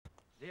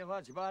Dear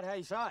what, you bought how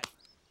you saw it.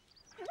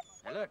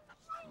 Now look,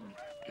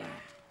 it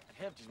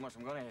helped as much as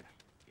I'm gonna help.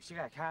 You still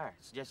got a car.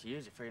 I suggest you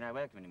use it for you're not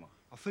welcome anymore.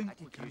 I think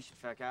you should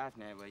fuck off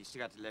now, but you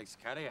still got the legs to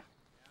carry you.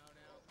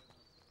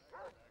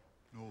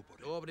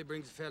 Nobody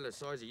brings a fella the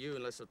size of you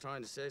unless they're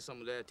trying to say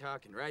something they're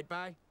talking, right,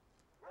 bye?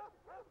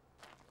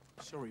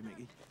 Sorry,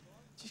 Mickey.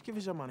 Just give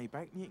us our money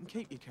back and you can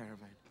keep your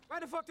caravan.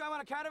 Why the fuck do I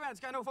want a caravan? It's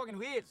got no fucking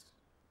wheels.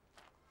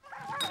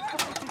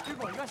 You're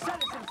gonna sell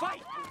us and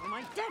fight. Oh,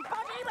 my dead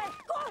body, anyway.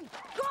 Go on,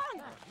 go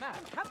on. Man.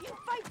 Have you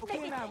fight, Okay,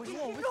 Mickey? man, we'll You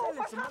know sell it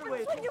what some other happens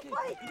way. when you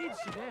fight. You need to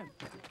sit down.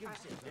 Give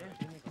us it,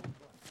 yeah?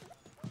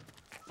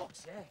 Fuck's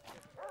sake.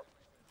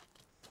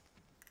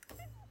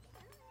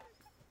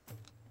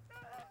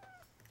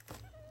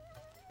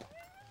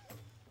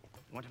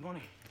 You want the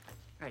money?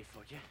 Right,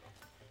 fuck you.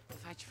 I'll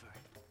fight you for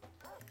it.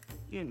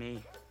 You and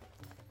me.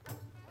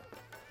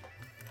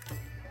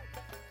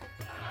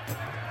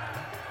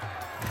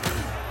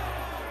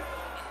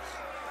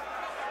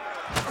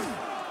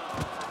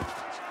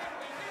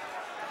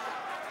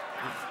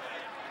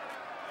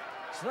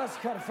 So that's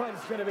the kind of fight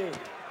it's gonna be.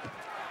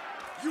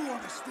 You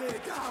want to stay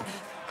down?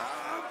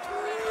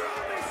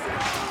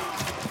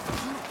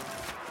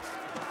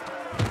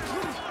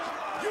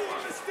 You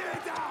want to stay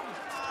down?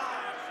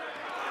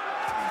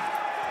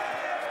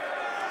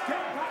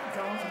 Get back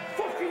down and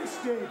fucking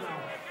stay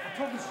down. I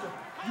promise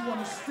you, you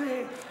want to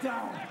stay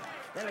down.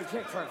 Let me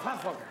kick for a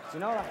fat fucker. Do you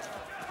know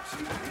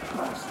that?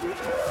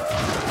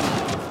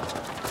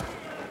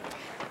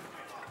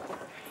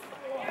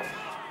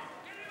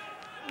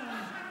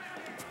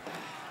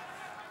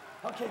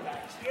 Okay,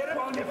 guys.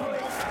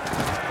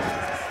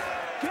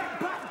 Get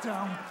back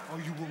down, or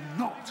you will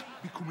not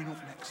be coming up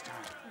next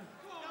time.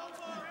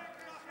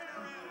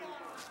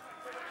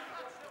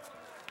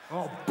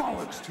 Oh,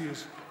 bollocks to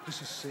yous.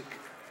 This is sick.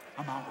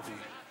 I'm out of here.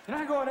 You're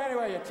not going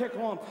anywhere, you tick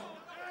lump.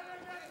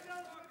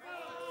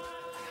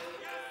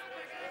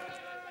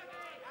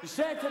 You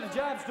stay till the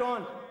job's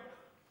done.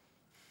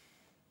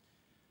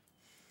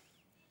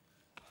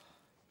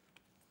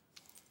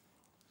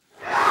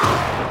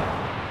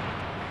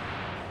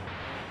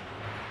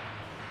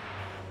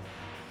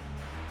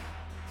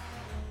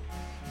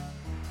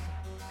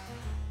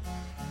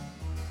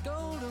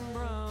 Golden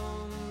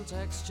brown,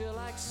 texture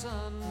like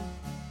sun,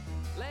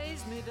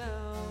 lays me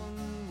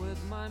down.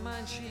 With my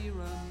mind she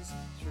runs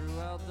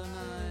throughout the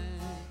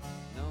night.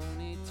 No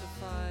need to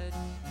fight,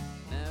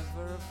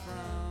 never a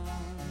frown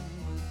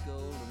with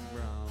golden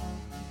brown.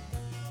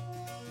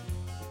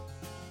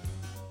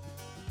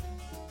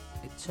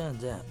 It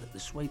turned out that the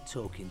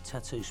sweet-talking,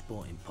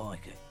 tattoo-sporting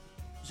piker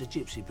was a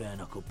gypsy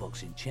bare-knuckle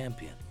boxing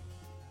champion,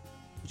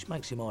 which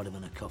makes him harder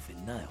than a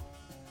coffin nail.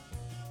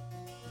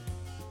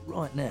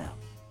 Right now,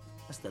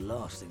 that's the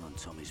last thing on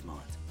Tommy's mind.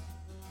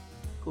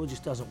 Gorgeous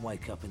doesn't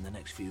wake up in the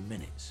next few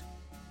minutes.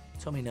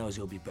 Tommy knows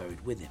he'll be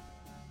buried with him.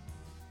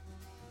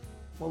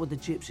 Why would the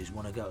gypsies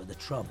want to go to the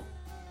trouble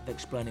of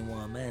explaining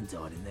why a man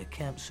died in their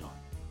campsite?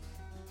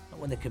 Not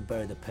when they can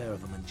bury the pair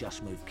of them and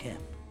just move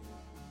camp.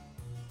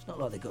 It's not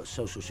like they've got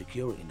social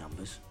security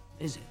numbers,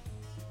 is it?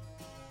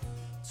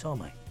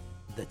 Tommy,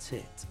 the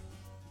tit,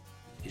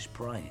 is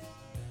praying.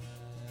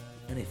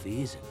 And if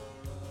he isn't,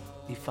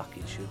 he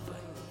fucking should be.